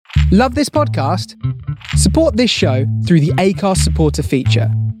Love this podcast? Support this show through the Acast supporter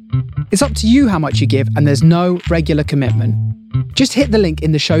feature. It's up to you how much you give, and there's no regular commitment. Just hit the link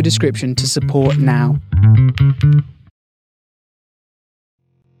in the show description to support now.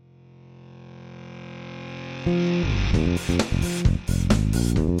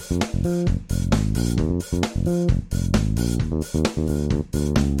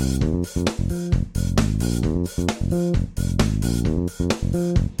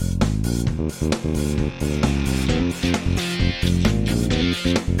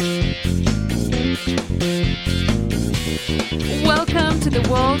 Welcome to the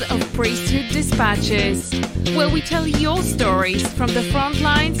world of Priesthood Dispatches, where we tell your stories from the front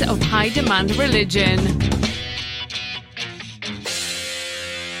lines of high-demand religion.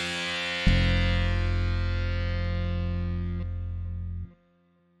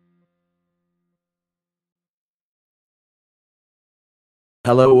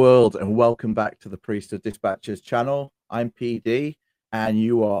 Hello world, and welcome back to the Priesthood Dispatches channel. I'm PD, and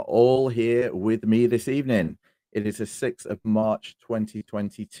you are all here with me this evening. It is the 6th of March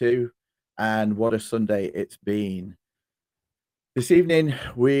 2022, and what a Sunday it's been. This evening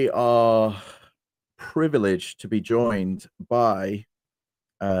we are privileged to be joined by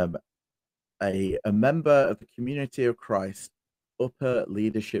a member of the Community of Christ upper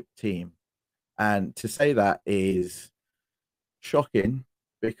leadership team, and to say that is shocking,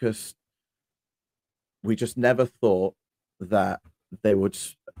 because we just never thought that there would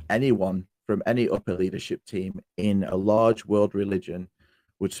anyone from any upper leadership team in a large world religion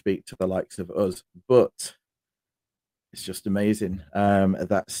would speak to the likes of us. But it's just amazing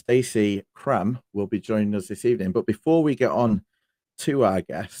that Stassi Cramm will be joining us this evening. But before we get on to our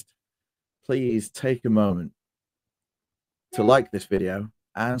guest, please take a moment to like this video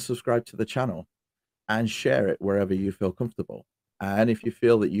and subscribe to the channel and share it wherever you feel comfortable. And if you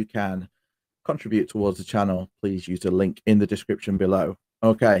feel that you can contribute towards the channel, please use the link in the description below.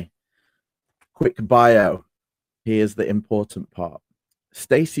 Okay, quick bio. Here's the important part.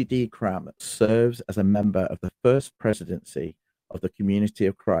 Stassi D. Cramm serves as a member of the First Presidency of the Community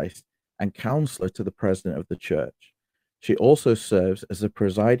of Christ and counselor to the President of the Church. She also serves as the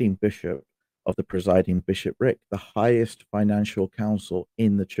presiding bishop of the presiding bishopric, the highest financial council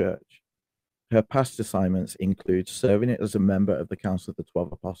in the church. Her past assignments include serving as a member of the Council of the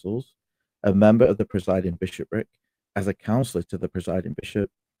 12 Apostles, a member of the presiding bishopric, as a counselor to the presiding bishop,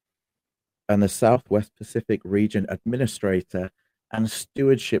 and the Southwest Pacific Region Administrator and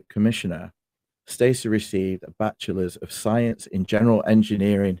Stewardship Commissioner. Stassi received a Bachelor's of Science in General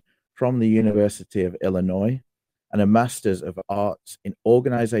Engineering from the University of Illinois and a Master's of Arts in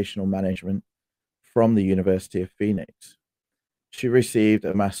Organizational Management from the University of Phoenix. She received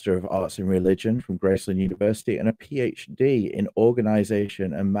a Master of Arts in Religion from Graceland University and a PhD in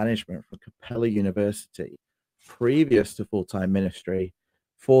Organization and Management from Capella University. Previous to full-time ministry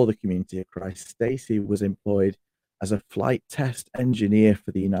for the Community of Christ, Stassi was employed as a flight test engineer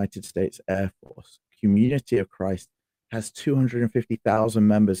for the United States Air Force. Community of Christ has 250,000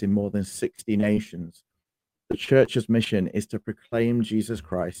 members in more than 60 nations. The church's mission is to proclaim Jesus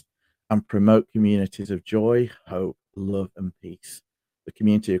Christ and promote communities of joy, hope, love, and peace. The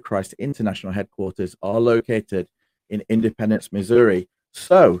Community of Christ International Headquarters are located in Independence, Missouri.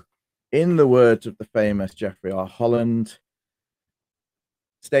 So, in the words of the famous Jeffrey R. Holland,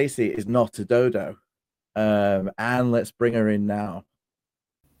 Stassi is not a dodo. And let's bring her in now.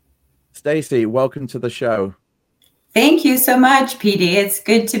 Stassi, welcome to the show. Thank you so much, PD. It's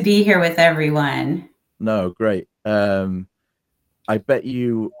good to be here with everyone. No, great. I bet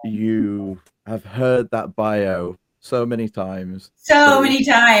you have heard that bio so many times. So many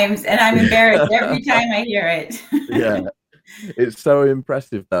times, and I'm embarrassed every time I hear it. Yeah, it's so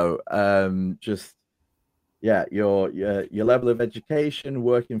impressive though. Your level of education,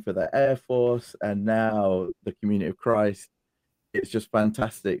 working for the Air Force, and now the Community of Christ. It's just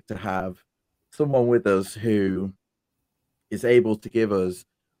fantastic to have someone with us who is able to give us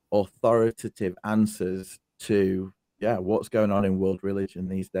authoritative answers to what's going on in world religion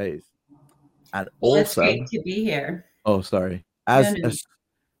these days. And also, it's great to be here. Oh, sorry. As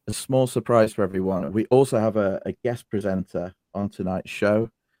a small surprise for everyone, we also have a guest presenter on tonight's show,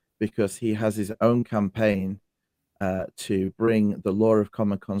 because he has his own campaign to bring the law of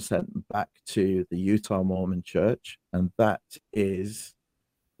common consent back to the Utah Mormon Church, and that is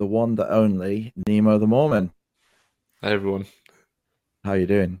the one, the only Nemo the Mormon. Hi, everyone. How you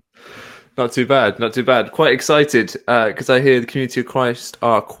doing? Not too bad, not too bad. Quite excited because I hear the Community of Christ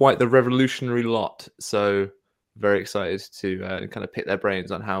are quite the revolutionary lot. So very excited to kind of pick their brains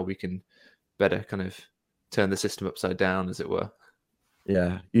on how we can better kind of turn the system upside down, as it were.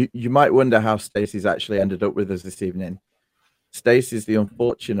 Yeah, you might wonder how Stacey's actually ended up with us this evening. Stacey's the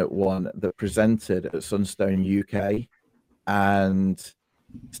unfortunate one that presented at Sunstone UK, and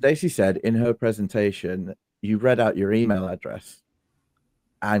Stacey said in her presentation, you read out your email address,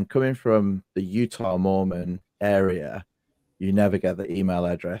 and coming from the Utah Mormon area, you never get the email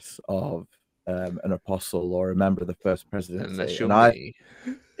address of an apostle or a member of the First Presidency. Unless you're And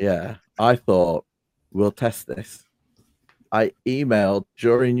me. I thought we'll test this. I emailed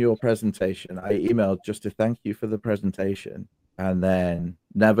during your presentation. I emailed just to thank you for the presentation, and then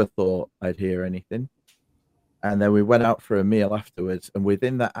never thought I'd hear anything. And then we went out for a meal afterwards, and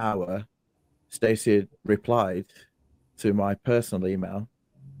within that hour, Stacey had replied to my personal email,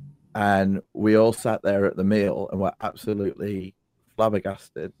 and we all sat there at the meal and were absolutely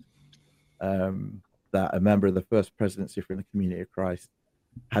flabbergasted that a member of the First Presidency from the Community of Christ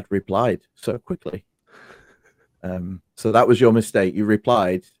had replied so quickly. So that was your mistake. You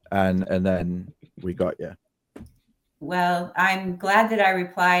replied, and then we got you. Well, I'm glad that I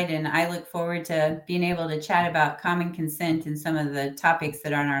replied, and I look forward to being able to chat about common consent and some of the topics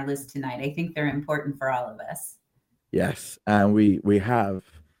that are on our list tonight. I think they're important for all of us. Yes, and we have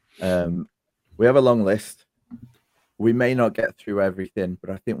a long list. We may not get through everything,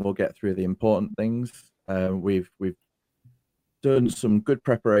 but I think we'll get through the important things. We've done some good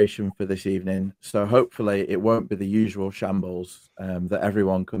preparation for this evening, so hopefully it won't be the usual shambles that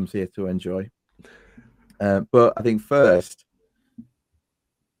everyone comes here to enjoy. But I think first,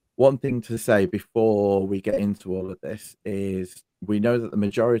 one thing to say before we get into all of this is we know that the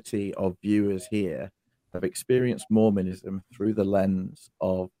majority of viewers here have experienced Mormonism through the lens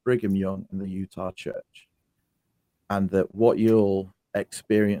of Brigham Young and the Utah Church, and that what you'll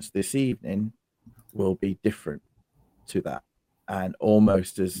experience this evening will be different to that, and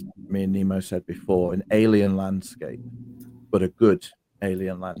almost, as me and Nemo said before, an alien landscape, but a good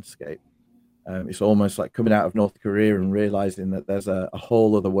alien landscape. It's almost like coming out of North Korea and realizing that there's a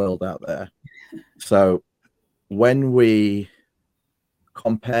whole other world out there. So when we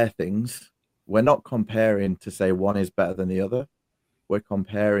compare things, we're not comparing to say one is better than the other. We're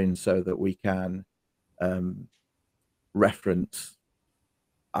comparing so that we can reference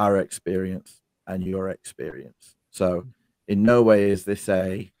our experience and your experience. So in no way is this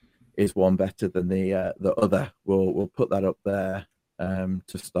is one better than the other. We'll put that up there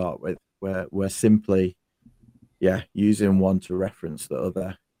to start with. We're simply using one to reference the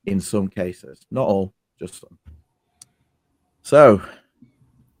other in some cases, not all, just some. So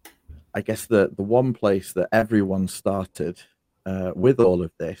I guess the one place that everyone started with all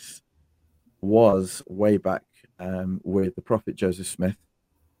of this was way back with the prophet Joseph Smith,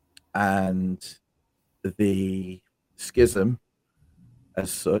 and the schism as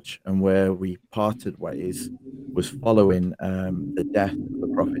such, and where we parted ways was following the death of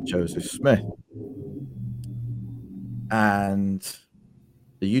the prophet Joseph Smith. And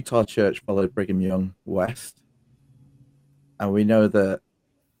the Utah Church followed Brigham Young west. And we know that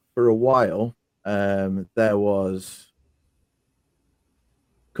for a while, there was,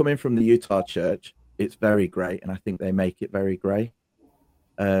 coming from the Utah Church, it's very grey, and I think they make it very grey.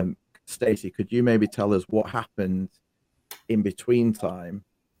 Stacey, could you maybe tell us what happened in between time,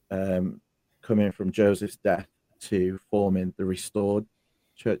 coming from Joseph's death to forming the restored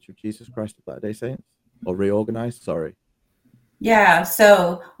Church of Jesus Christ of Latter-day Saints, or reorganized? Sorry. Yeah.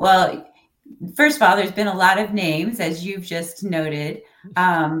 So, well, first of all, there's been a lot of names, as you've just noted.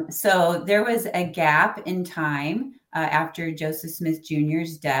 So there was a gap in time after Joseph Smith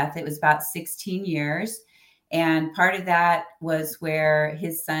Jr.'s death. It was about 16 years. And part of that was where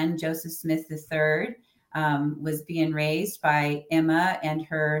his son, Joseph Smith III, was being raised by Emma and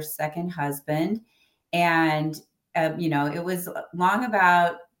her second husband. And, it was long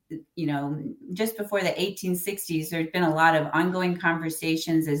about, just before the 1860s, there'd been a lot of ongoing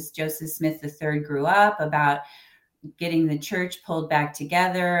conversations as Joseph Smith III grew up about getting the church pulled back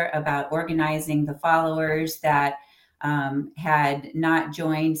together, about organizing the followers that had not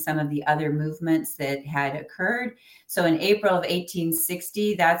joined some of the other movements that had occurred. So in April of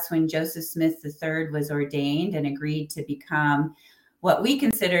 1860, that's when Joseph Smith III was ordained and agreed to become what we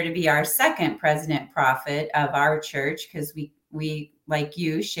consider to be our second president prophet of our church, because we, like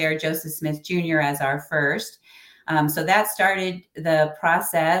you, share Joseph Smith Jr. as our first. So that started the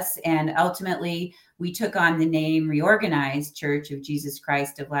process, and ultimately we took on the name Reorganized Church of Jesus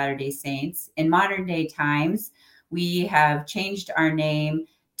Christ of Latter-day Saints. In modern day times, we have changed our name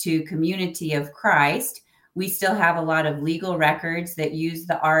to Community of Christ. We still have a lot of legal records that use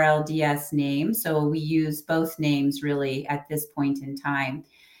the RLDS name, so we use both names really at this point in time.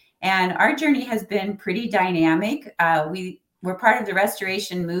 And our journey has been pretty dynamic. We we're part of the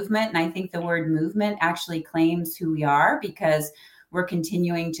restoration movement. And I think the word movement actually claims who we are, because we're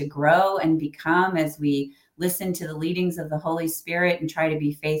continuing to grow and become as we listen to the leadings of the Holy Spirit and try to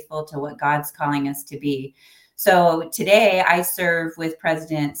be faithful to what God's calling us to be. So today I serve with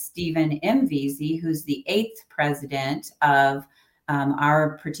President Stephen M. Veazey, who's the 8th president of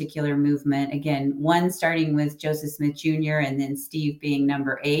our particular movement. Again, one starting with Joseph Smith Jr. and then Steve being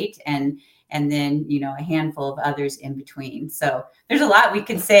number 8, and then, a handful of others in between. So there's a lot we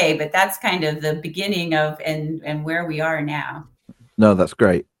could say, but that's kind of the beginning of and where we are now. No, that's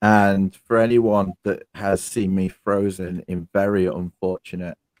great. And for anyone that has seen me frozen in very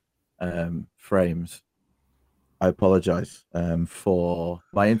unfortunate frames, I apologize for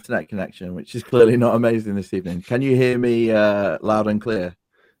my internet connection, which is clearly not amazing this evening. Can you hear me loud and clear?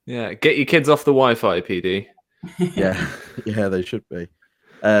 Yeah, get your kids off the Wi-Fi, PD. Yeah, they should be.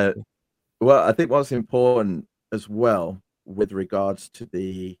 Well, I think what's important as well with regards to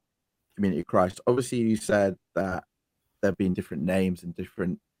the Community of Christ, obviously you said that there have been different names and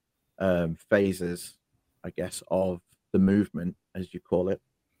different phases, I guess, of the movement, as you call it.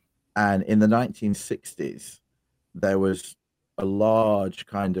 And in the 1960s, there was a large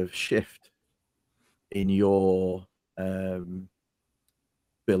kind of shift in your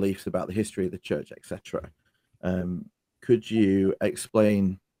beliefs about the history of the church, etc. Could you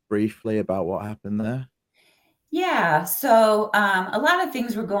explain briefly about what happened there? Yeah, so a lot of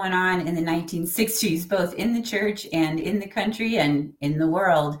things were going on in the 1960s, both in the church and in the country and in the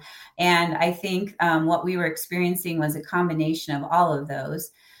world. And I think what we were experiencing was a combination of all of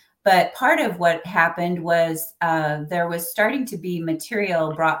those. But part of what happened was there was starting to be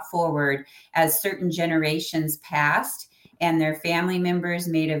material brought forward as certain generations passed, and their family members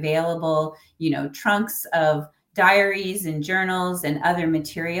made available, trunks of diaries and journals and other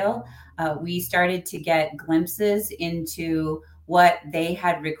material. We started to get glimpses into what they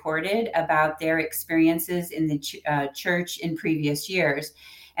had recorded about their experiences in the church in previous years.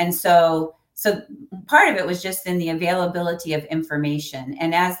 And so part of it was just in the availability of information.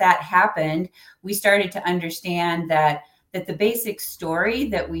 And as that happened, we started to understand that the basic story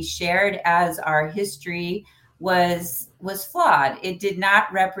that we shared as our history was flawed. It did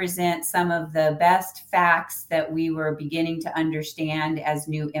not represent some of the best facts that we were beginning to understand as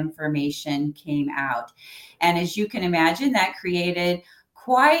new information came out. And as you can imagine, that created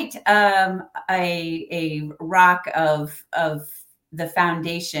quite a rock of the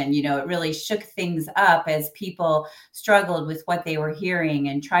foundation. It really shook things up as people struggled with what they were hearing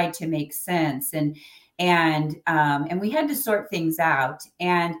and tried to make sense. And we had to sort things out.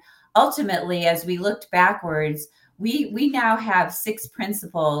 And ultimately, as we looked backwards, we now have 6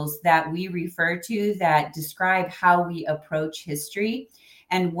 principles that we refer to that describe how we approach history.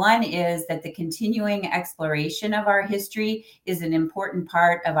 And one is that the continuing exploration of our history is an important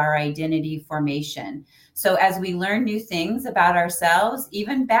part of our identity formation. So as we learn new things about ourselves,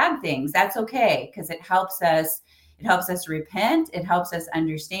 even bad things, that's okay, because it helps us repent, it helps us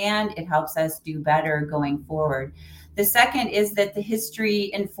understand, it helps us do better going forward. The second is that the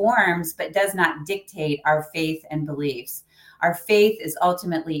history informs but does not dictate our faith and beliefs. Our faith is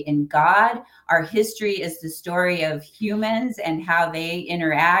ultimately in God. Our history is the story of humans and how they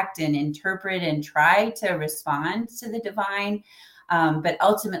interact and interpret and try to respond to the divine. But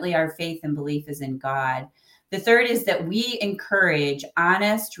ultimately, our faith and belief is in God. The third is that we encourage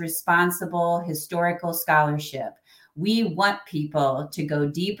honest, responsible historical scholarship. We want people to go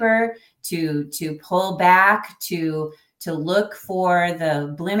deeper, to pull back, to look for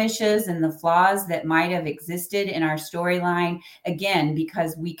the blemishes and the flaws that might have existed in our storyline, again,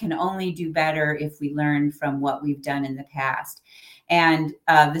 because we can only do better if we learn from what we've done in the past. And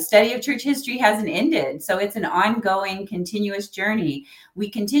the study of church history hasn't ended. So it's an ongoing, continuous journey. We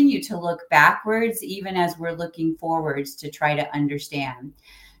continue to look backwards, even as we're looking forwards to try to understand.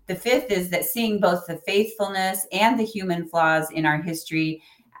 The fifth is that seeing both the faithfulness and the human flaws in our history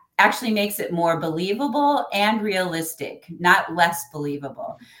actually makes it more believable and realistic, not less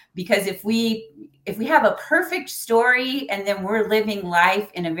believable. Because if we have a perfect story and then we're living life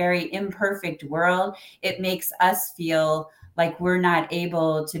in a very imperfect world, it makes us feel like we're not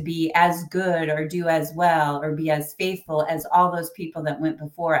able to be as good or do as well or be as faithful as all those people that went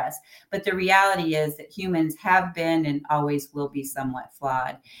before us. But the reality is that humans have been and always will be somewhat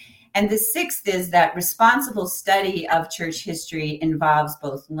flawed. And the sixth is that responsible study of church history involves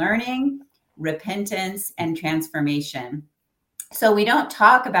both learning, repentance, and transformation. So we don't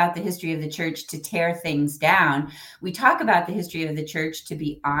talk about the history of the church to tear things down. We talk about the history of the church to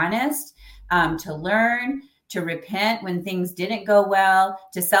be honest, to learn, to repent when things didn't go well,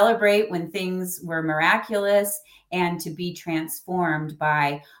 to celebrate when things were miraculous, and to be transformed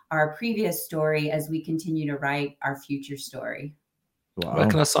by our previous story as we continue to write our future story. Wow. Where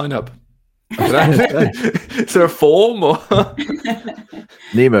can I sign up? Is there a form or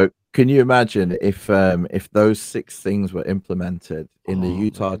Nemo, can you imagine if those 6 things were implemented in the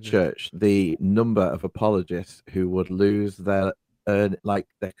Utah church, the number of apologists who would lose their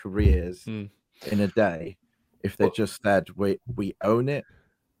careers in a day if they just said we own it,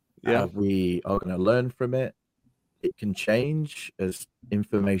 we are going to learn from it. It can change as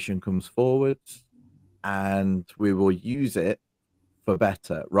information comes forward, and we will use it for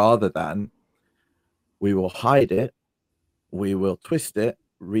better rather than we will hide it, we will twist it,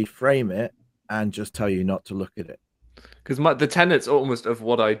 reframe it, and just tell you not to look at it. Because the tenets almost of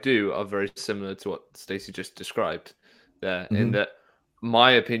what I do are very similar to what Stacey just described there, in that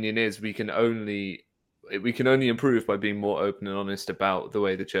my opinion is we can only improve by being more open and honest about the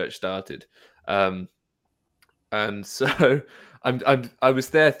way the church started. And so I was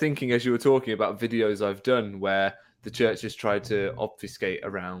there thinking as you were talking about videos I've done where the church has tried to obfuscate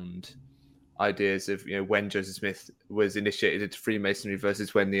around ideas of, you know, when Joseph Smith was initiated into Freemasonry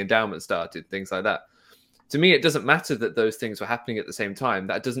versus when the endowment started, things like that. To me, it doesn't matter that those things were happening at the same time.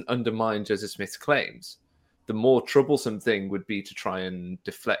 That doesn't undermine Joseph Smith's claims. The more troublesome thing would be to try and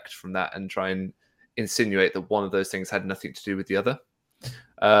deflect from that and try and insinuate that one of those things had nothing to do with the other.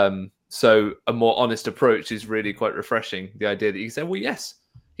 So a more honest approach is really quite refreshing. The idea that you can say, well, yes,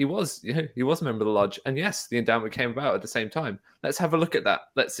 he was a member of the lodge, and yes, the endowment came about at the same time. Let's have a look at that.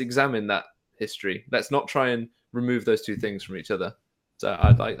 Let's examine that history. Let's not try and remove those two things from each other. So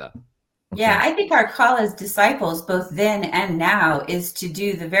I like that. Yeah, I think our call as disciples, both then and now, is to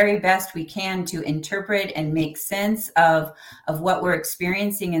do the very best we can to interpret and make sense of what we're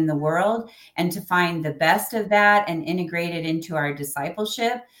experiencing in the world, and to find the best of that and integrate it into our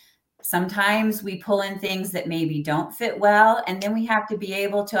discipleship. Sometimes we pull in things that maybe don't fit well, and then we have to be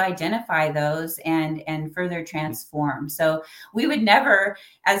able to identify those and further transform. So we would never,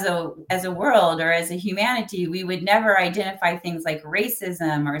 as a world or as a humanity, we would never identify things like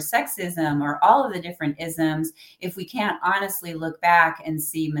racism or sexism or all of the different isms if we can't honestly look back and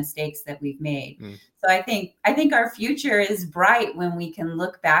see mistakes that we've made. So I think our future is bright when we can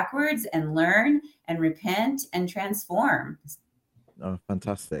look backwards and learn and repent and transform. Oh,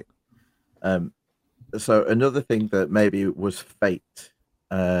 fantastic. So another thing that maybe was fate,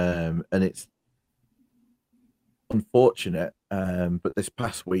 and it's unfortunate, but this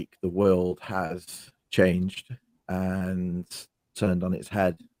past week the world has changed and turned on its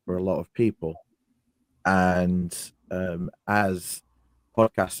head for a lot of people. And as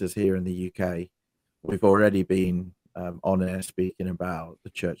podcasters here in the UK, we've already been on air speaking about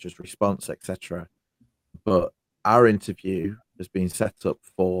the church's response, etc. But our interview has been set up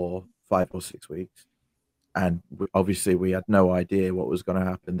for 5 or 6 weeks, and obviously we had no idea what was going to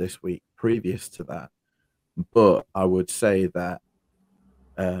happen this week previous to that. But I would say that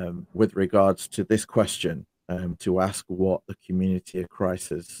with regards to this question, to ask what the community of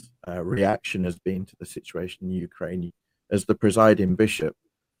Christ's reaction has been to the situation in Ukraine, as the presiding bishop,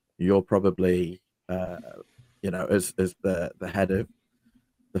 you're probably as the head of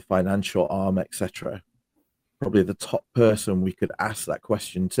the financial arm, etc., probably the top person we could ask that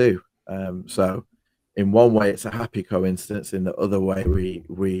question to. So in one way it's a happy coincidence, in the other way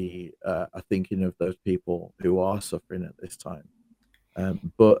we are thinking of those people who are suffering at this time.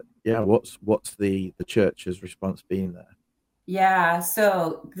 But yeah, what's the church's response been there? Yeah,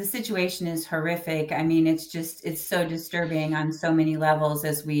 so the situation is horrific. I mean, it's so disturbing on so many levels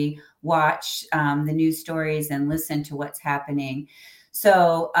as we watch the news stories and listen to what's happening.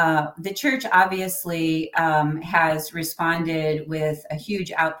 So the church obviously has responded with a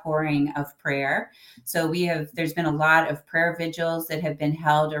huge outpouring of prayer. So there's been a lot of prayer vigils that have been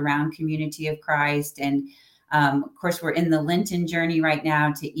held around Community of Christ. And of course, we're in the Lenten journey right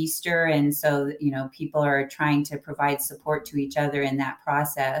now to Easter. And so, people are trying to provide support to each other in that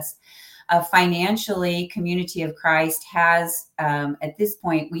process. Financially, Community of Christ has, at this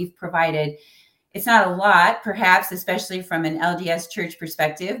point, we've provided. It's not a lot, perhaps, especially from an LDS church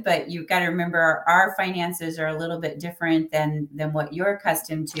perspective, but you've got to remember our finances are a little bit different than what you're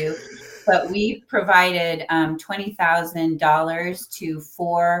accustomed to. But we provided $20,000 to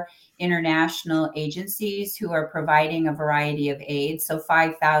 4 international agencies who are providing a variety of aid. So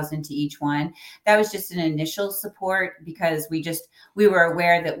 $5,000 to each one. That was just an initial support because we were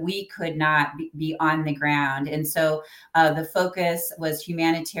aware that we could not be on the ground. And so the focus was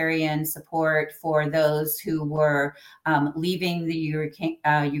humanitarian support for those who were leaving the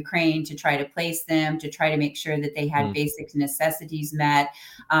Ukraine to try to place them, to try to make sure that they had basic necessities met.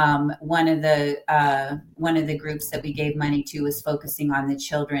 one of the groups that we gave money to was focusing on the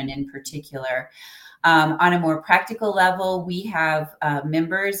children in particular. On a more practical level, we have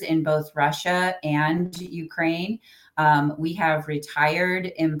members in both Russia and Ukraine. We have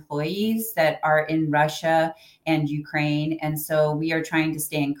retired employees that are in Russia and Ukraine. And so we are trying to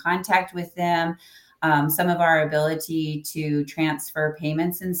stay in contact with them. Some of our ability to transfer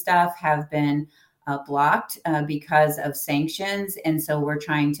payments and stuff have been blocked because of sanctions. And so we're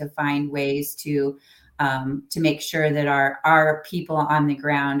trying to find ways to make sure that our people on the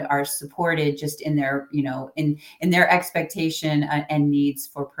ground are supported just in their, in their expectation and needs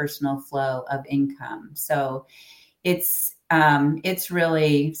for personal flow of income. So it's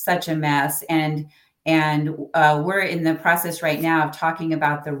really such a mess. And we're in the process right now of talking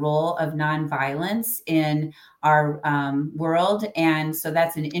about the role of nonviolence in our world. And so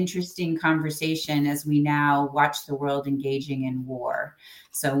that's an interesting conversation as we now watch the world engaging in war.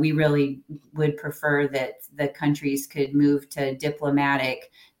 So we really would prefer that the countries could move to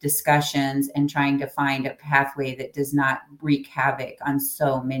diplomatic discussions and trying to find a pathway that does not wreak havoc on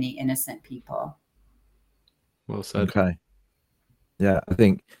so many innocent people. Well said. Okay. Yeah, I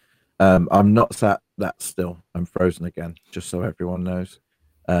think I'm not sat that still. I'm frozen again, just so everyone knows.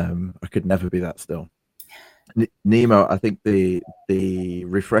 I could never be that still. Nemo, I think the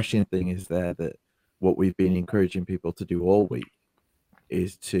refreshing thing is there that what we've been encouraging people to do all week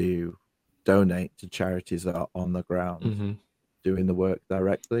is to donate to charities that are on the ground doing the work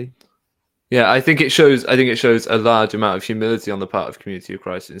directly. Yeah, I think it shows a large amount of humility on the part of Community of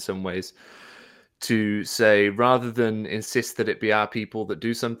Christ in some ways, to say, rather than insist that it be our people that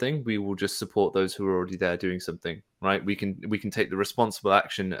do something, we will just support those who are already there doing something, right? We can take the responsible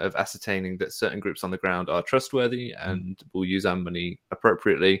action of ascertaining that certain groups on the ground are trustworthy and will use our money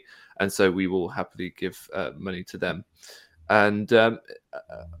appropriately, and so we will happily give money to them. And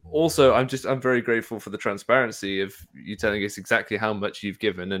also, I'm very grateful for the transparency of you telling us exactly how much you've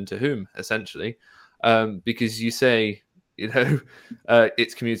given and to whom, essentially, because you say,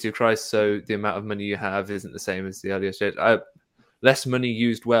 it's Community of Christ, so the amount of money you have isn't the same as the earlier stage. Less money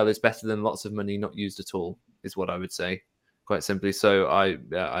used well is better than lots of money not used at all, is what I would say, quite simply. So I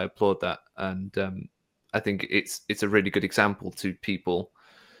applaud that, and I think it's a really good example to people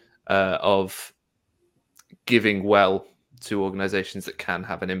of giving well to organizations that can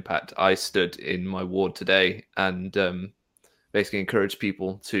have an impact. I stood in my ward today and basically encouraged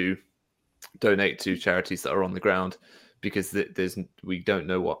people to donate to charities that are on the ground, because we don't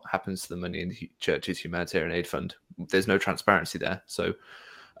know what happens to the money in the church's humanitarian aid fund. There's no transparency there. So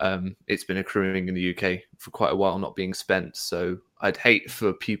it's been accruing in the UK for quite a while, not being spent. So I'd hate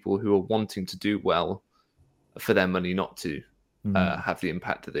for people who are wanting to do well for their money not to have the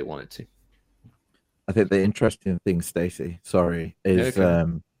impact that they want it to. I think the interesting thing, Stassi, is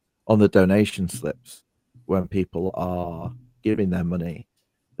on the donation slips, when people are giving their money,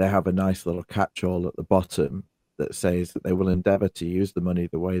 they have a nice little catch-all at the bottom that says that they will endeavor to use the money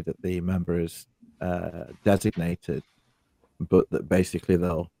the way that the member is designated, but that basically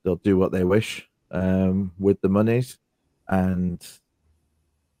they'll do what they wish with the monies. And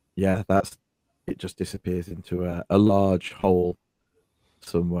yeah, it just disappears into a large hole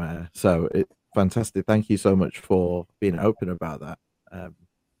somewhere. So it's fantastic. Thank you so much for being open about that.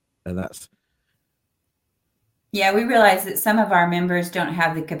 And that's, yeah, we realize that some of our members don't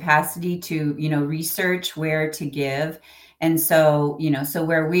have the capacity to, research where to give. And so, so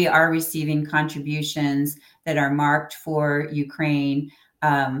where we are receiving contributions that are marked for Ukraine,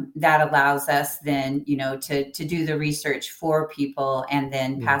 that allows us then, to do the research for people and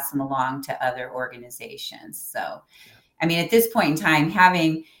then pass them along to other organizations. So, I mean, at this point in time,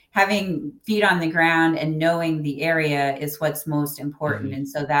 having feet on the ground and knowing the area is what's most important. And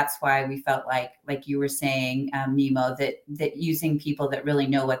so that's why we felt like you were saying, Nemo, that using people that really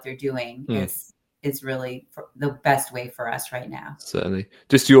know what they're doing is really the best way for us right now. Certainly.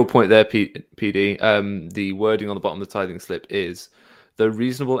 Just to your point there, PD, the wording on the bottom of the tithing slip is, though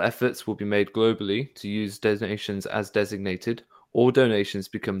reasonable efforts will be made globally to use donations as designated, all donations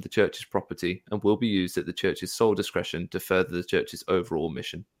become the church's property and will be used at the church's sole discretion to further the church's overall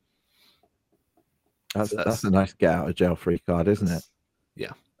mission. That's a nice get out of jail free card, isn't it?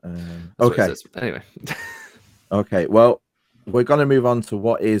 Yeah. Okay. Anyway. Okay. Well, we're going to move on to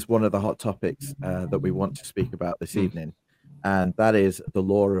what is one of the hot topics that we want to speak about this evening, and that is the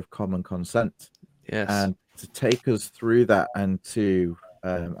law of common consent. Yes. And to take us through that and to,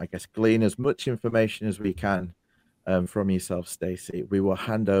 I guess, glean as much information as we can from yourself, Stassi, we will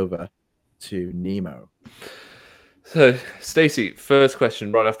hand over to Nemo. So, Stacey, first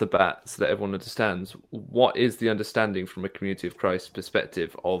question right off the bat, so that everyone understands. What is the understanding from a Community of Christ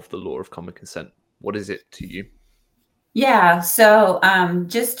perspective of the law of common consent? What is it to you? Yeah, so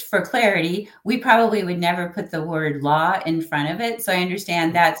just for clarity, we probably would never put the word law in front of it. So I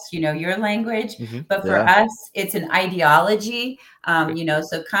understand that's, your language, but for Yeah. us, it's an ideology.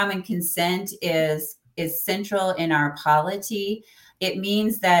 So common consent is central in our polity. It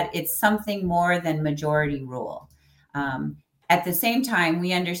means that it's something more than majority rule. At the same time,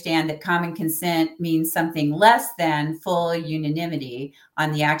 we understand that common consent means something less than full unanimity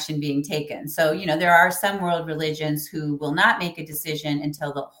on the action being taken. So, there are some world religions who will not make a decision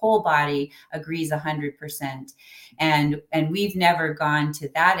until the whole body agrees 100%. And we've never gone to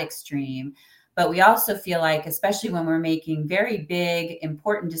that extreme. But we also feel like, especially when we're making very big,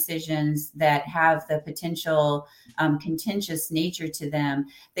 important decisions that have the potential contentious nature to them,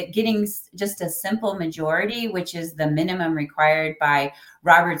 that getting just a simple majority, which is the minimum required by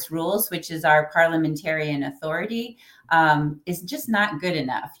Robert's Rules, which is our parliamentarian authority, is just not good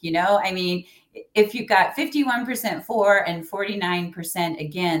enough. I mean, if you've got 51% for and 49%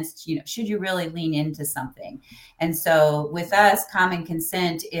 against, should you really lean into something? And so with us, common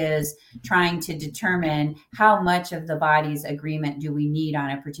consent is trying to determine how much of the body's agreement do we need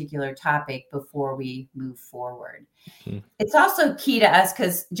on a particular topic before we move forward. It's also key to us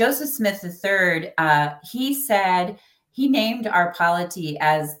because Joseph Smith III, he said, he named our polity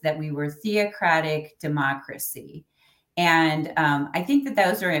as that we were theocratic democracy. And I think that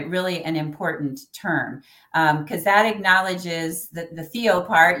those are really an important term because that acknowledges the theo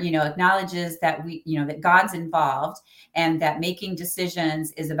part, acknowledges that that God's involved and that making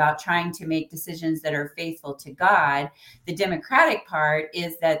decisions is about trying to make decisions that are faithful to God. The democratic part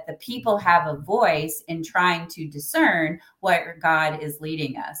is that the people have a voice in trying to discern where God is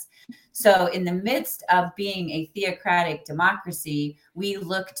leading us. So in the midst of being a theocratic democracy, we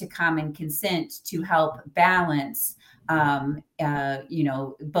look to common consent to help balance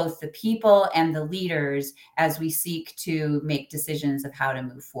both the people and the leaders as we seek to make decisions of how to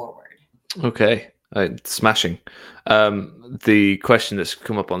move forward. Okay, smashing. The question that's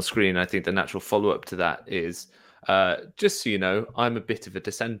come up on screen, I think the natural follow-up to that is, just so you know, I'm a bit of a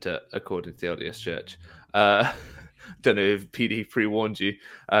dissenter according to the LDS Church. Don't know if PD pre-warned you,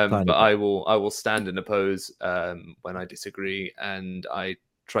 but I will stand and oppose when I disagree, and I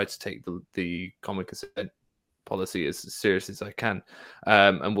try to take the common consent policy as serious as I can,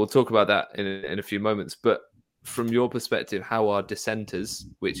 and we'll talk about that in a few moments. But from your perspective, how are dissenters,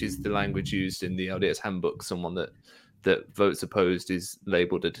 which is the language used in the LDS handbook, someone that votes opposed is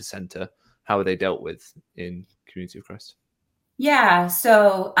labeled a dissenter, how are they dealt with in Community of Christ? Yeah,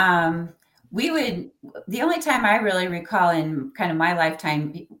 so the only time I really recall in kind of my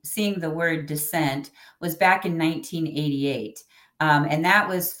lifetime seeing the word dissent was back in 1988. And that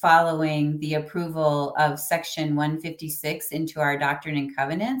was following the approval of Section 156 into our Doctrine and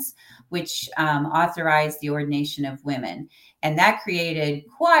Covenants, which authorized the ordination of women. And that created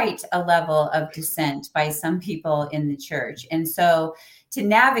quite a level of dissent by some people in the church. And so to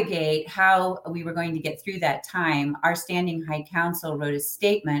navigate how we were going to get through that time, our Standing High Council wrote a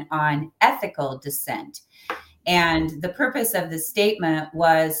statement on ethical dissent. And the purpose of the statement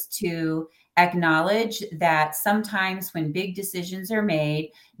was to acknowledge that sometimes when big decisions are made,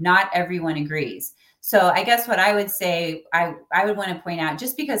 not everyone agrees. So I guess what I would say, I would want to point out,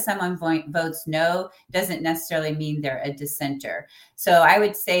 just because someone votes no doesn't necessarily mean they're a dissenter. So I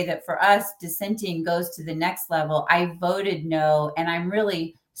would say that for us, dissenting goes to the next level. I voted no, and I'm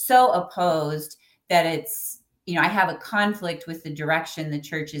really so opposed that it's, I have a conflict with the direction the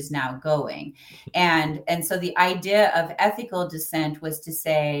church is now going. And so the idea of ethical dissent was to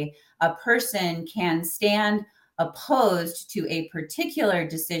say a person can stand opposed to a particular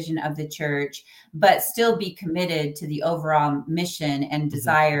decision of the church, but still be committed to the overall mission and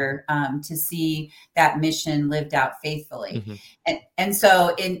desire to see that mission lived out faithfully. And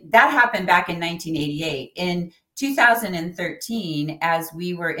so that happened back in 1988. In 2013, as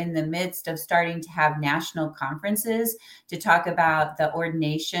we were in the midst of starting to have national conferences to talk about the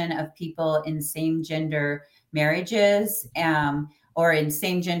ordination of people in same-gender marriages, or in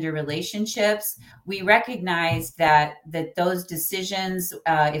same-gender relationships, we recognized that those decisions,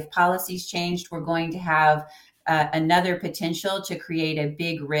 if policies changed, were going to have another potential to create a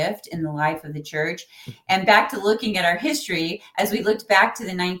big rift in the life of the church. And back to looking at our history, as we looked back to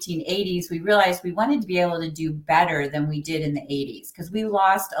the 1980s, we realized we wanted to be able to do better than we did in the 80s because we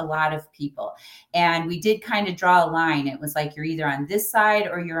lost a lot of people. And we did kind of draw a line. It was like you're either on this side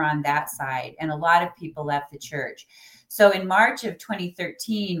or you're on that side. And a lot of people left the church. So in March of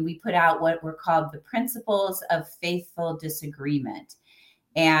 2013, we put out what were called the Principles of Faithful Disagreement.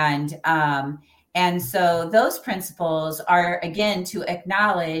 And so those principles are, again, to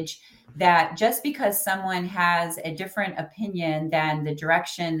acknowledge that just because someone has a different opinion than the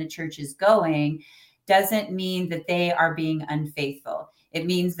direction the church is going doesn't mean that they are being unfaithful. It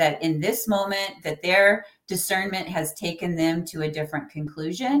means that in this moment that their discernment has taken them to a different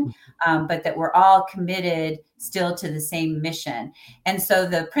conclusion, but that we're all committed still to the same mission. And so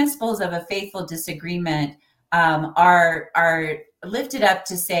the principles of a faithful disagreement are lifted up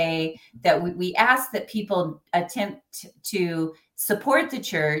to say that we ask that people attempt to support the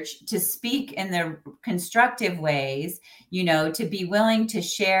church, to speak in the constructive ways, to be willing to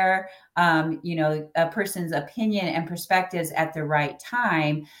share, a person's opinion and perspectives at the right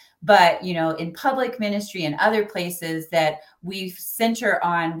time. But, in public ministry and other places, that we center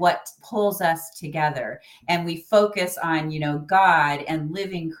on what pulls us together, and we focus on, God and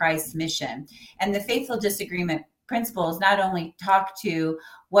living Christ's mission. And the faithful disagreement principles not only talk to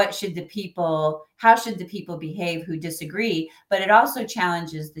how should the people behave who disagree, but it also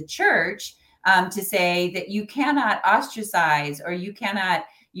challenges the church to say that you cannot ostracize, or you cannot,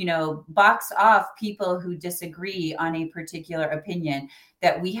 box off people who disagree on a particular opinion,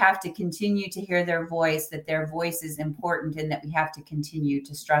 that we have to continue to hear their voice, that their voice is important, and that we have to continue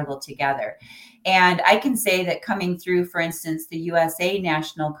to struggle together. And I can say that coming through, for instance, the USA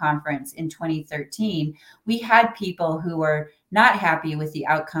National Conference in 2013, we had people who were not happy with the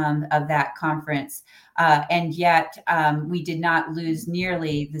outcome of that conference. And yet we did not lose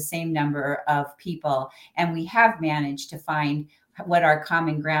nearly the same number of people. And we have managed to find what our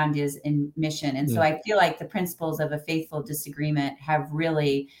common ground is in mission. And so I feel like the principles of a faithful disagreement have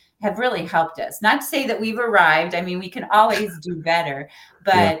really helped us. Not to say that we've arrived. I mean, we can always do better,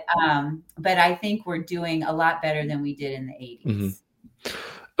 but I think we're doing a lot better than we did in the 80s. Mm-hmm.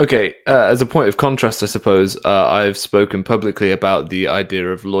 Okay, as a point of contrast, I suppose, I've spoken publicly about the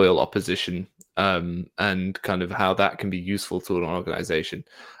idea of loyal opposition and kind of how that can be useful to an organization,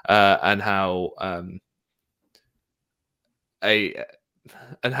 and how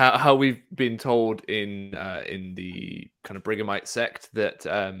how we've been told in the kind of Brighamite sect that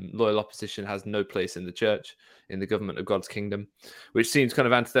loyal opposition has no place in the church, in the government of God's kingdom, which seems kind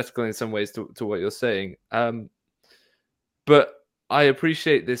of antithetical in some ways to what you're saying. But I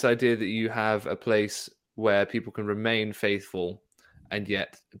appreciate this idea that you have a place where people can remain faithful and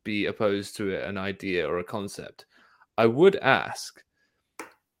yet be opposed to an idea or a concept. I would ask,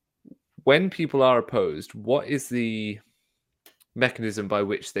 when people are opposed, what is the mechanism by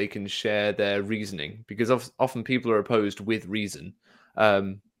which they can share their reasoning? Because often people are opposed with reason.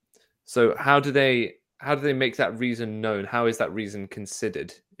 So how do they make that reason known? How is that reason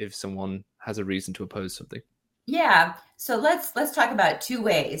considered if someone has a reason to oppose something? Yeah. So let's talk about two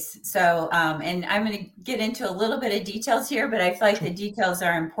ways. So, and I'm going to get into a little bit of details here, but I feel like the details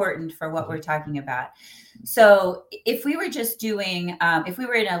are important for what we're talking about. So if we were just doing, if we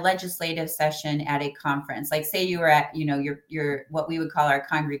were in a legislative session at a conference, like say you were at, your what we would call our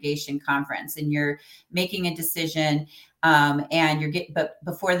congregation conference, and you're making a decision, and but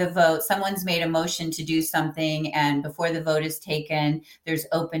before the vote, someone's made a motion to do something, and before the vote is taken, there's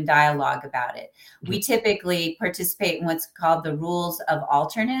open dialogue about it. Mm-hmm. We typically participate in what's called the rules of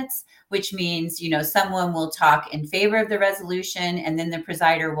alternates, which means, someone will talk in favor of the resolution, and then the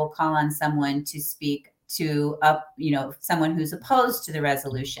presider will call on someone to speak to someone who's opposed to the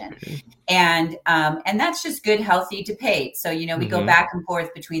resolution. Okay. And that's just good, healthy debate. So, we go back and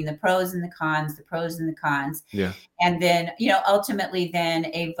forth between the pros and the cons, Yeah. And then, ultimately then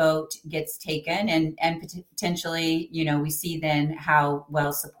a vote gets taken, and potentially, we see then how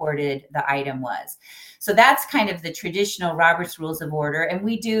well supported the item was. So that's kind of the traditional Robert's Rules of Order. And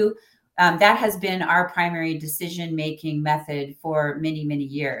we do, that has been our primary decision-making method for many, many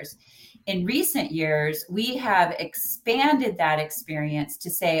years. In recent years, we have expanded that experience to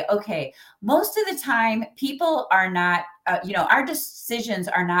say, okay, most of the time people are not, our decisions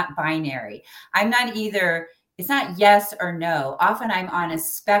are not binary. It's not yes or no. Often I'm on a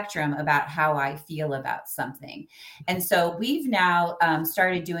spectrum about how I feel about something. And so we've now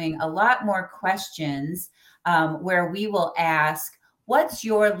started doing a lot more questions where we will ask, what's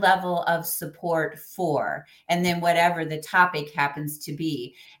your level of support for? And then whatever the topic happens to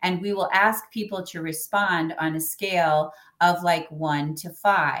be. And we will ask people to respond on a scale of like 1 to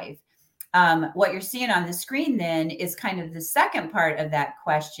 5. What you're seeing on the screen then is kind of the second part of that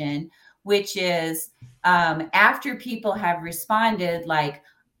question, which is after people have responded like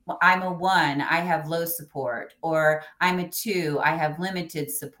I'm a 1, I have low support, or I'm a 2, I have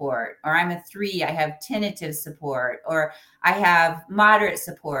limited support, or I'm a 3, I have tentative support, or I have moderate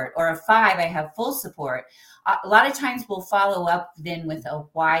support, or a 5, I have full support. A lot of times we'll follow up then with a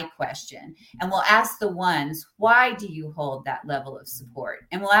why question, and we'll ask the 1s, why do you hold that level of support?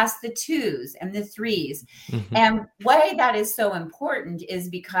 And we'll ask the 2s and the 3s. Mm-hmm. And why that is so important is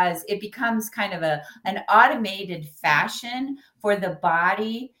because it becomes kind of an automated fashion for the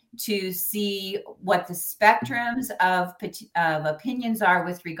body to see what the spectrums of opinions are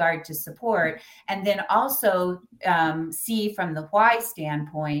with regard to support, and then also see from the why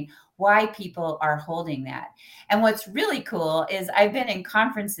standpoint why people are holding that. And what's really cool is I've been in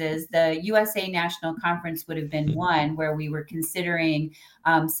conferences. The USA National Conference would have been one where we were considering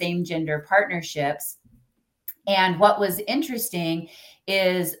same gender partnerships. And what was interesting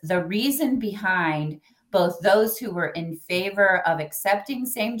is the reason behind both those who were in favor of accepting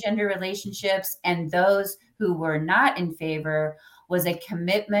same gender relationships and those who were not in favor was a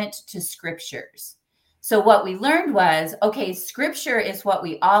commitment to scriptures. So what we learned was, okay, scripture is what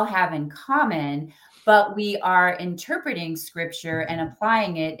we all have in common, but we are interpreting scripture and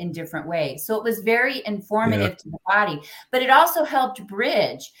applying it in different ways. So it was very informative to the body, but it also helped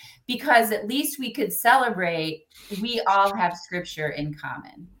bridge, because at least we could celebrate we all have scripture in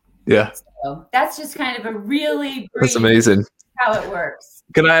common. Yeah. So that's just kind of a really brief, that's amazing how it works.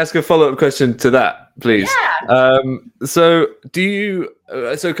 Can I ask a follow-up question to that, please? Yeah. So do you,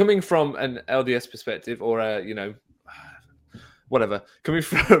 so coming from an LDS perspective, or whatever, coming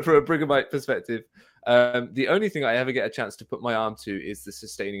from a Brighamite perspective, the only thing I ever get a chance to put my arm to is the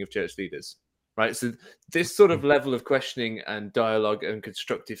sustaining of church leaders, right? So this sort of level of questioning and dialogue and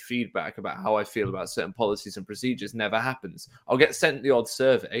constructive feedback about how I feel about certain policies and procedures never happens. I'll get sent the odd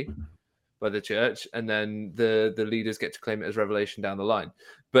survey by the church, and then the leaders get to claim it as revelation down the line.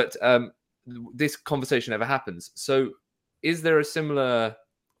 But this conversation never happens. So is there a similar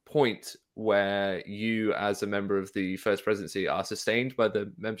point where you, as a member of the First Presidency, are sustained by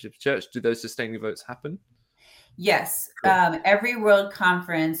the membership of the church? Do those sustaining votes happen? Yes. Every World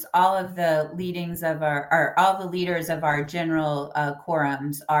Conference, all of the leaders of our general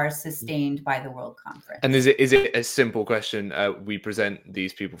quorums are sustained by the World Conference. And is it a simple question? We present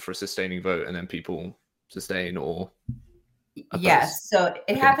these people for a sustaining vote, and then people sustain, or oppose? Yes. So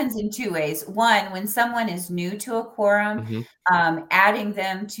it happens in two ways. One, when someone is new to a quorum, adding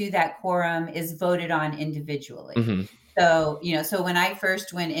them to that quorum is voted on individually. So, so when I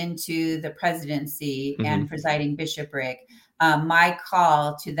first went into the presidency and presiding bishopric, my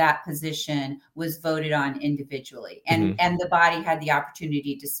call to that position was voted on individually, and the body had the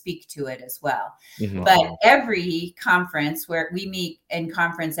opportunity to speak to it as well. But every conference, where we meet in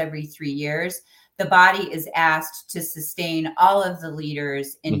conference every 3 years, the body is asked to sustain all of the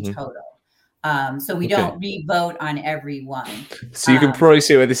leaders in total. So we don't re-vote on every one. So you can probably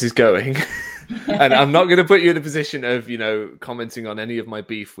see where this is going. And I'm not going to put you in a position of, commenting on any of my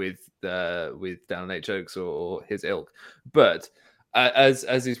beef with Down H. Oaks or his ilk. But as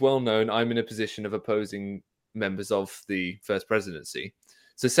is well known, I'm in a position of opposing members of the First Presidency.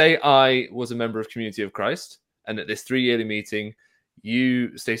 So say I was a member of Community of Christ, and at this 3-yearly meeting,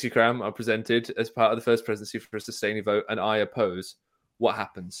 you, Stacey Cramm, are presented as part of the First Presidency for a sustaining vote, and I oppose. What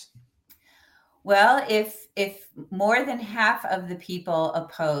happens? Well, if more than half of the people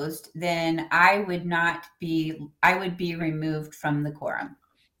opposed, then I would be removed from the quorum.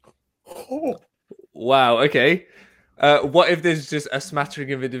 Oh. Wow. Okay. What if there's just a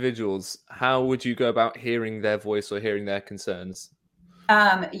smattering of individuals? How would you go about hearing their voice or hearing their concerns?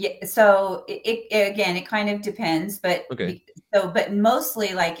 So it kind of depends, but but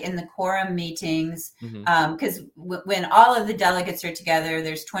mostly like in the quorum meetings, because when all of the delegates are together,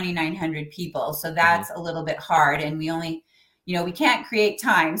 there's 2,900 people. So that's a little bit hard. And we only, we can't create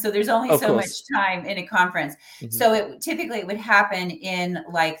time. So there's only so much time in a conference. So it typically would happen in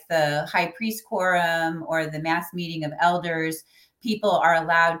like the high priest quorum or the mass meeting of elders. People are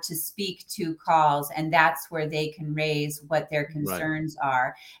allowed to speak to calls, and that's where they can raise what their concerns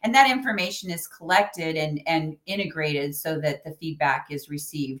are. And that information is collected and integrated so that the feedback is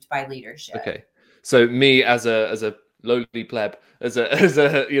received by leadership. Okay. So me as a lowly pleb, as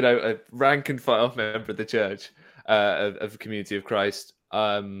a rank and file member of the church, of Community of Christ,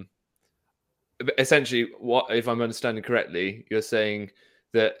 essentially, what, if I'm understanding correctly, you're saying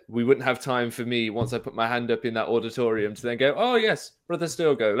that we wouldn't have time for me, once I put my hand up in that auditorium, to then go, oh yes, Brother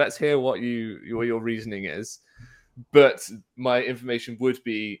Stilgo, let's hear what your reasoning is. But my information would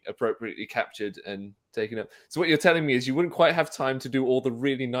be appropriately captured and taken up. So what you're telling me is you wouldn't quite have time to do all the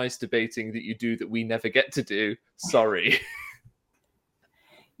really nice debating that you do that we never get to do. Sorry.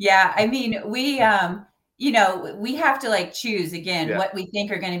 Yeah, I mean, we have to like choose again what we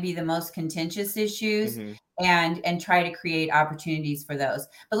think are going to be the most contentious issues and try to create opportunities for those.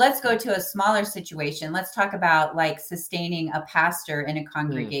 But let's go to a smaller situation. Let's talk about like sustaining a pastor in a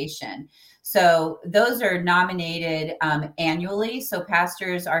congregation. So those are nominated annually. So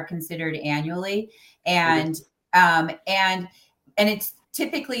pastors are considered annually, and it's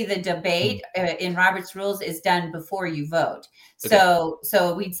typically the debate in Robert's rules is done before you vote. So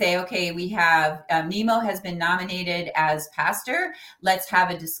we'd say, okay, we have Nemo has been nominated as pastor. Let's have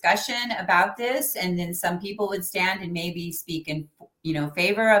a discussion about this. And then some people would stand and maybe speak in,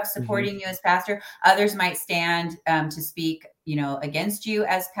 favor of supporting you as pastor. Others might stand to speak, against you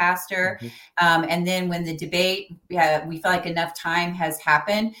as pastor. And then when the debate, we feel like enough time has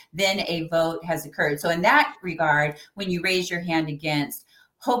happened, then a vote has occurred. So in that regard, when you raise your hand against,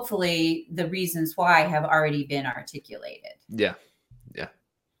 hopefully the reasons why have already been articulated. Yeah.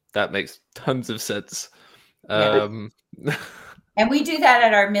 That makes tons of sense. And we do that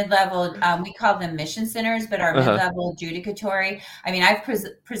at our mid-level. We call them mission centers, but our mid-level judicatory. I mean, I've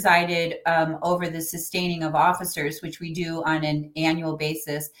presided over the sustaining of officers, which we do on an annual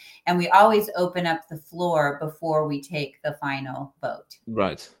basis. And we always open up the floor before we take the final vote.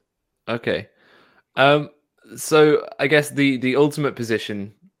 Right. Okay. So I guess the ultimate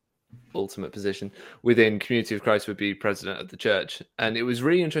position within Community of Christ would be president of the church. And it was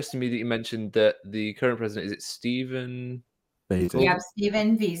really interesting to me that you mentioned that the current president, is it Stephen? We have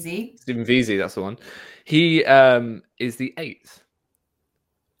Stephen Veazey. Stephen Veazey, that's the one. He is the 8th,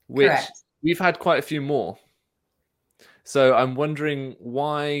 which Correct. We've had quite a few more. So I'm wondering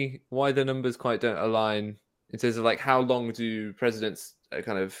why the numbers quite don't align in terms of like how long do presidents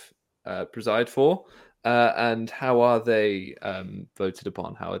kind of preside for, and how are they voted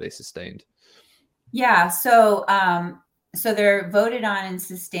upon? How are they sustained? Yeah, so they're voted on and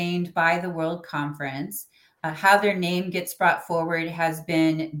sustained by the World Conference. How their name gets brought forward has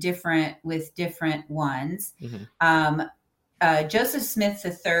been different with different ones. Joseph Smith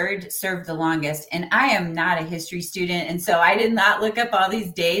III served the longest, and I am not a history student, and so I did not look up all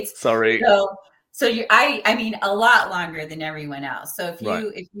these dates. Sorry. So I mean, a lot longer than everyone else. So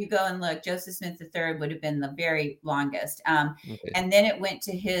if you go and look, Joseph Smith III would have been the very longest. And then it went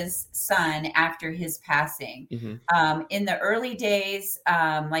to his son after his passing. In the early days,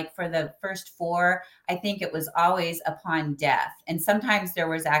 like for the first 4, I think it was always upon death. And sometimes there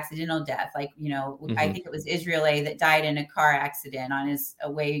was accidental death. Like, I think it was Israel that died in a car accident on his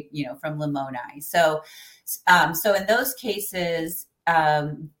way, from Lamoni. So in those cases,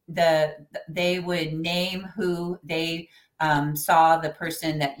 they would name who they saw the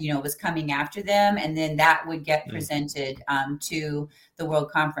person that was coming after them, and then that would get presented to the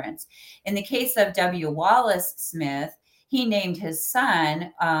World Conference. In the case of W. Wallace Smith, he named his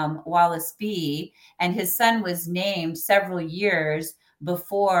son Wallace B., and his son was named several years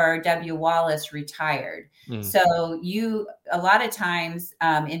before W. Wallace retired. So a lot of times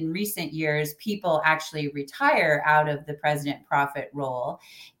in recent years, people actually retire out of the president prophet role.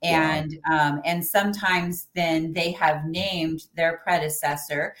 And sometimes then they have named their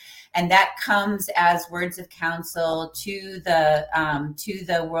predecessor, and that comes as words of counsel to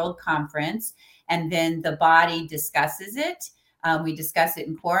the World Conference. And then the body discusses it. We discuss it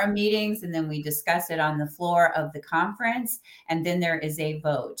in quorum meetings, and then we discuss it on the floor of the conference, and then there is a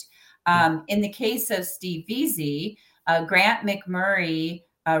vote. In the case of Steve Veazey, Grant McMurray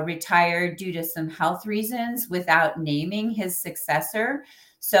retired due to some health reasons without naming his successor.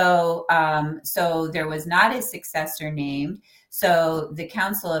 So there was not a successor named. So the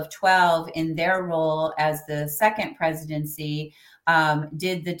Council of 12, in their role as the second presidency,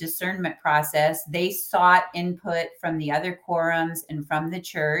 did the discernment process. They sought input from the other quorums and from the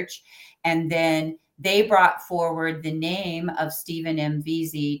church, and then they brought forward the name of Stephen M.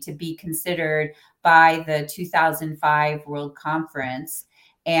 Veazey to be considered by the 2005 World Conference.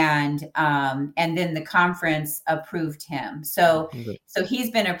 And then the conference approved him. So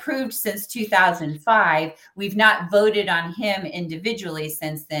he's been approved since 2005. We've not voted on him individually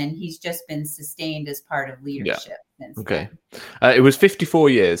since then. He's just been sustained as part of leadership since then. It was 54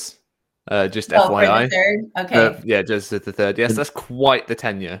 years, just FYI. For the third? Okay. Just the third. Yes, that's quite the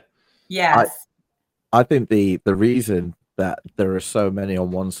tenure. Yes. I think the reason that there are so many on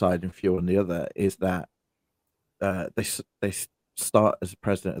one side and few on the other is that they start as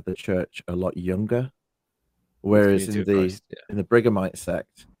president of the church a lot younger, whereas in the Brighamite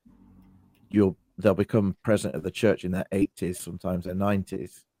sect, they'll become president of the church in their 80s, sometimes their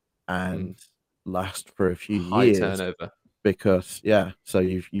 90s, and last for a few years. High turnover. Because so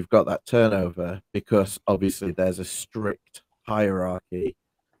you've got that turnover because obviously there's a strict hierarchy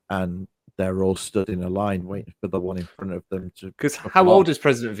and they're all stood in a line waiting for the one in front of them to. Because how old is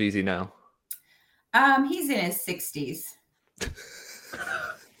President VZ now? He's in his 60s.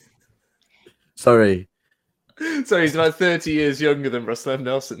 Sorry. So he's about 30 years younger than Russell M.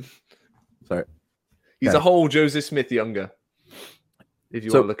 Nelson. Sorry. He's a whole Joseph Smith younger, if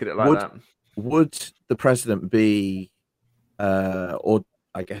you want to look at it like that. Would the president be, or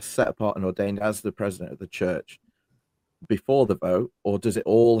I guess, set apart and ordained as the president of the church before the vote, or does it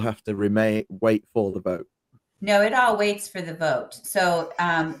all have to wait for the vote? No, it all waits for the vote. So,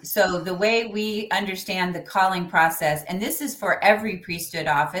 so the way we understand the calling process, and this is for every priesthood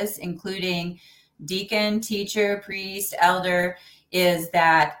office, including deacon, teacher, priest, elder, is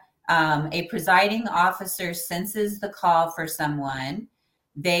that a presiding officer senses the call for someone.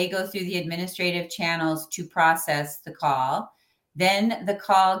 They go through the administrative channels to process the call. Then the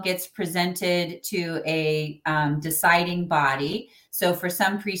call gets presented to a deciding body. So for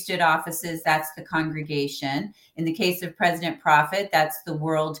some priesthood offices, that's the congregation. In the case of President Prophet, that's the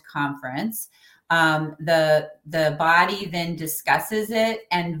World Conference. The body then discusses it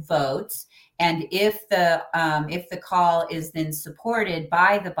and votes. And if the call is then supported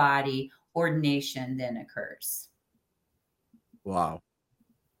by the body, ordination then occurs. Wow.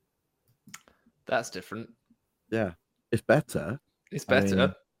 That's different. Yeah. It's better. It's better. I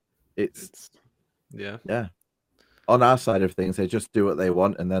mean, it's yeah. Yeah. On our side of things, they just do what they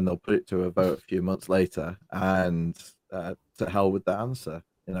want, and then they'll put it to a vote a few months later, and to hell with the answer.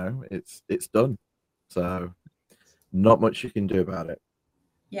 You know, it's done. So not much you can do about it.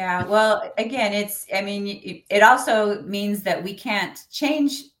 Yeah. Well, again, it also means that we can't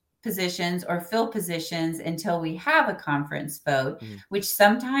change positions or fill positions until we have a conference vote, which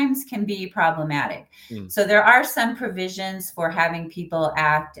sometimes can be problematic. So there are some provisions for having people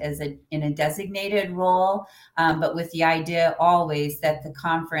act in a designated role, but with the idea always that the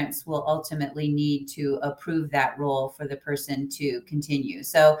conference will ultimately need to approve that role for the person to continue.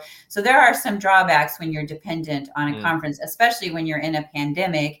 So there are some drawbacks when you're dependent on a conference, especially when you're in a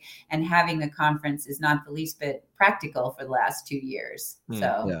pandemic and having a conference is not the least bit practical for the last 2 years.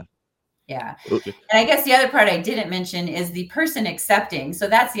 So yeah. And I guess the other part I didn't mention is the person accepting. So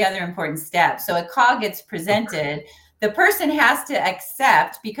that's the other important step. So a call gets presented. The person has to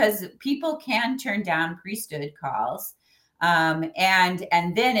accept, because people can turn down priesthood calls. And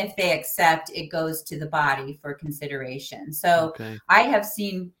then if they accept, it goes to the body for consideration. So I have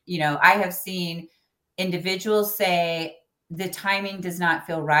seen individuals say, the timing does not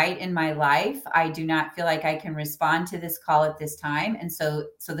feel right in my life. I do not feel like I can respond to this call at this time. And so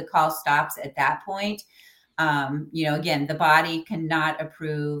the call stops at that point. Again, the body cannot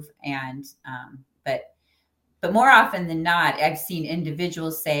approve. And, but more often than not, I've seen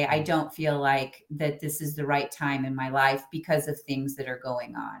individuals say, I don't feel like that this is the right time in my life because of things that are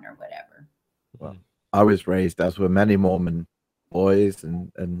going on or whatever. Well, I was raised, as were many Mormon boys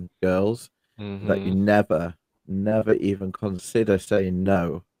and girls, that you never even consider saying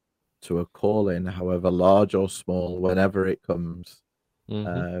no to a call-in, however large or small, whenever it comes.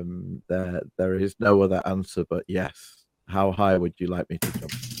 There is no other answer but yes. How high would you like me to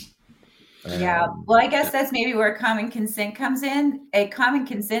jump? Well, I guess that's maybe where common consent comes in. A common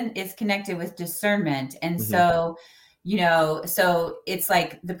consent is connected with discernment. And so it's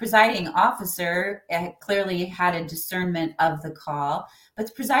like the presiding officer clearly had a discernment of the call, but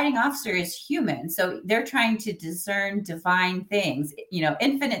the presiding officer is human. So they're trying to discern divine things,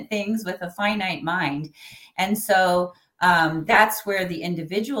 infinite things with a finite mind. And so that's where the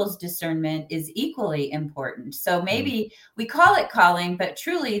individual's discernment is equally important. So maybe we call it calling, but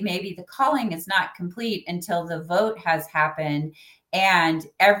truly maybe the calling is not complete until the vote has happened and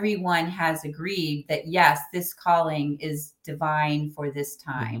everyone has agreed that, yes, this calling is divine for this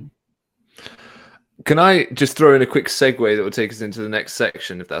time. Can I just throw in a quick segue that will take us into the next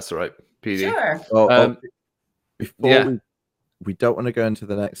section, if that's all right, PD? Sure. Before we don't want to go into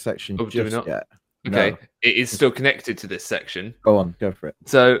the next section just yet. Okay, No. It is still connected to this section. Go on, go for it.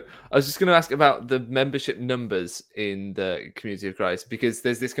 So I was just going to ask about the membership numbers in the Community of Christ, because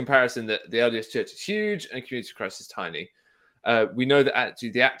there's this comparison that the LDS Church is huge and Community of Christ is tiny. We know that actually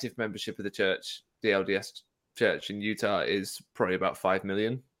the active membership of the church, the LDS Church in Utah, is probably about 5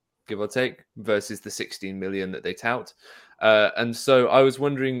 million, give or take, versus the 16 million that they tout. And so I was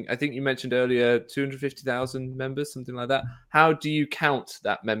wondering, I think you mentioned earlier 250,000 members, something like that. How do you count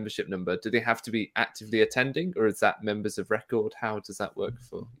that membership number? Do they have to be actively attending, or is that members of record? How does that work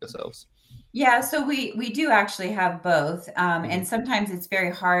for yourselves? Yeah, so we do actually have both. And sometimes it's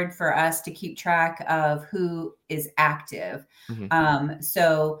very hard for us to keep track of who is active.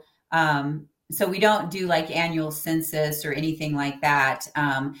 so we don't do like annual census or anything like that.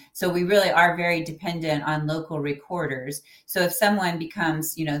 So we really are very dependent on local recorders. So if someone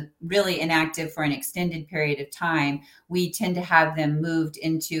becomes, really inactive for an extended period of time, we tend to have them moved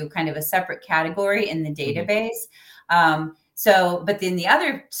into kind of a separate category in the database. But then the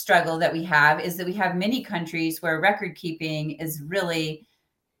other struggle that we have is that we have many countries where record keeping is really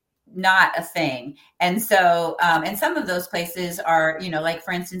not a thing. And so, and some of those places are, like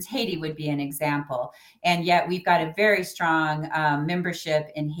for instance, Haiti would be an example. And yet we've got a very strong membership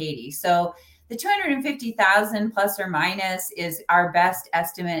in Haiti. So the 250,000 plus or minus is our best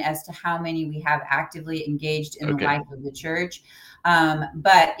estimate as to how many we have actively engaged in the life of the church.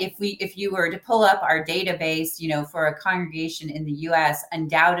 But if you were to pull up our database, for a congregation in the U.S.,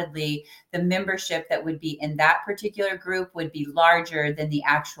 undoubtedly the membership that would be in that particular group would be larger than the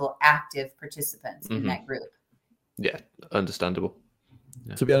actual active participants in that group. Yeah, understandable.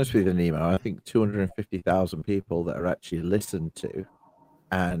 Yeah. To be honest with you, Nemo, I think 250,000 people that are actually listened to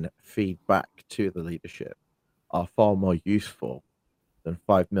and feed back to the leadership are far more useful than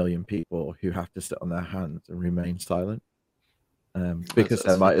 5 million people who have to sit on their hands and remain silent. Because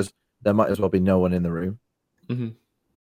there might as well be no one in the room.